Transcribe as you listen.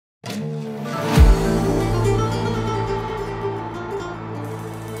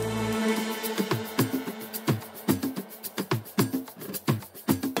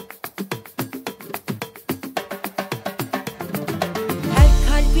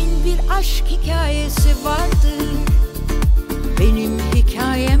aşk hikâyesi vardır. Benim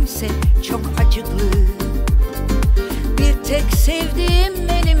hikâyemse çok acıklı. Bir tek sevdiğim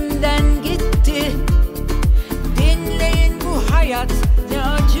elimden gitti. Dinleyin, bu hayat ne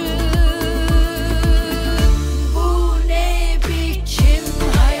acı. Bu ne biçim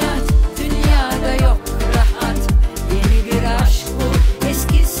hayat, dünyada yok rahat. Yeni bir aşk bu,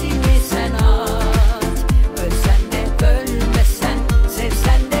 eskisini sen at. Ölsen de ölmesen,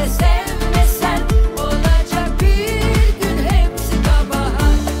 sevsen de sevmesen, olacak bir gün hepsi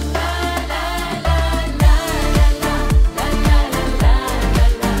kabahat. La la la la la la la la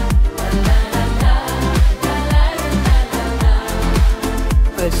la la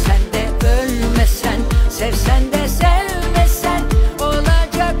la. Ölsen de ölmesen, sevsen de sevmesen,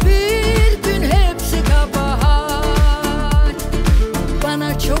 olacak bir gün hepsi kabahat.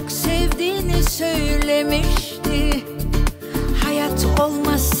 Bana çok sevdiğini söylemişti. Hayat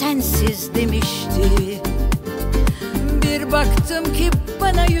olmaz sensiz demişti. Bir baktım ki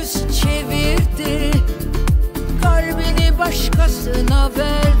bana yüz çevirdi. Kalbini başkasına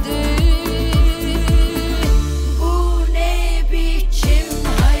verdi.